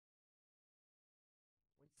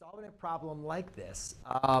solving a problem like this,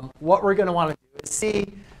 what we're going to want to do is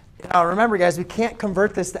see, remember guys, we can't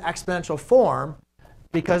convert this to exponential form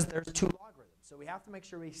because there's two logarithms. So we have to make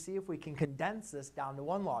sure we see if we can condense this down to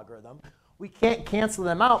one logarithm. We can't cancel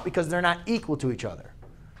them out because they're not equal to each other,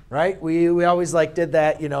 right? We always did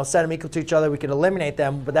that, set them equal to each other. We could eliminate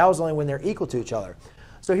them, but that was only when they're equal to each other.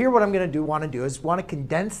 So here what I'm going to want to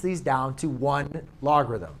condense these down to one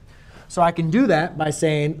logarithm. So I can do that by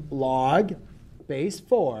saying log base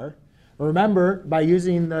 4. Remember, by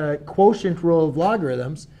using the quotient rule of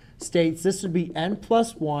logarithms, states this would be n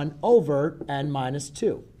plus 1 over n minus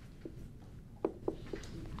 2.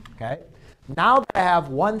 Okay? Now that I have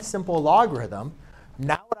one simple logarithm,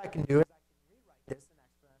 now what I can do is I can rewrite this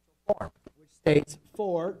in exponential form, which states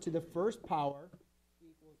 4 to the first power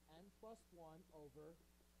equals n plus 1 over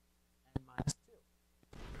n minus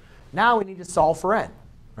 2. Now we need to solve for n,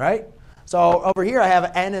 right? So over here I have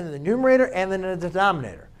an n in the numerator and then in the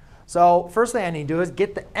denominator. So first thing I need to do is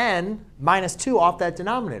get the n minus 2 off that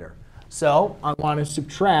denominator. So I want to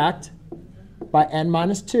subtract by n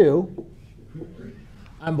minus 2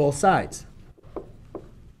 on both sides. All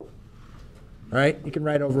right? You can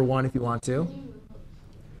write over 1 if you want to.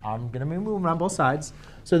 I'm going to be moving on both sides.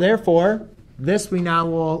 So therefore, this we now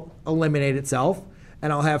will eliminate itself.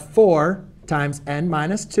 And I'll have 4 times n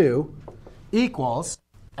minus 2 equals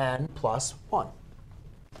n plus 1.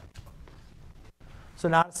 So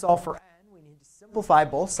now to solve for n, we need to simplify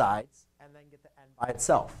both sides and then get the n by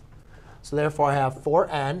itself. So therefore, I have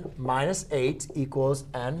 4n minus 8 equals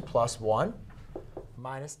n plus 1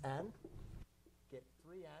 minus n. Get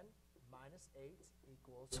 3n minus 8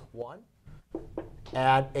 equals 1.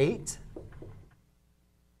 Add 8.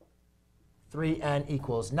 3n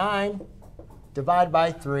equals 9. Divide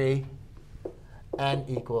by 3. N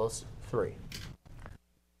equals 3.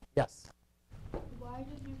 Yes? Why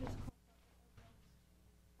did you just call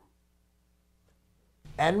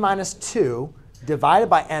n minus 2 divided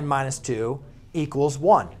by n minus 2 equals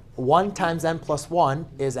 1. 1 times n plus 1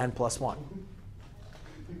 is n plus 1.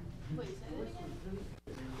 Wait, say that again?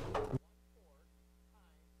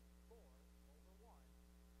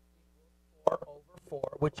 4 over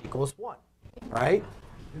 4, which equals 1, right?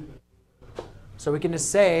 So we can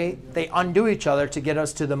just say they undo each other to get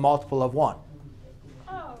us to the multiple of 1.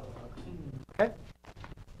 Oh. Okay?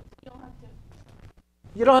 You don't have to.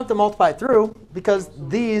 You don't have to multiply it through because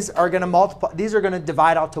these are going to multiply. These are going to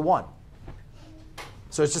divide out to 1.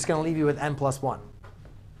 So it's just going to leave you with n plus 1.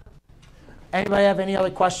 Anybody have any other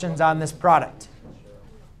questions on this product?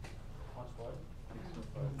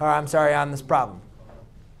 Or I'm sorry, on this problem?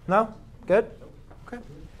 No? Good? Okay.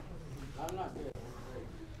 I'm not good.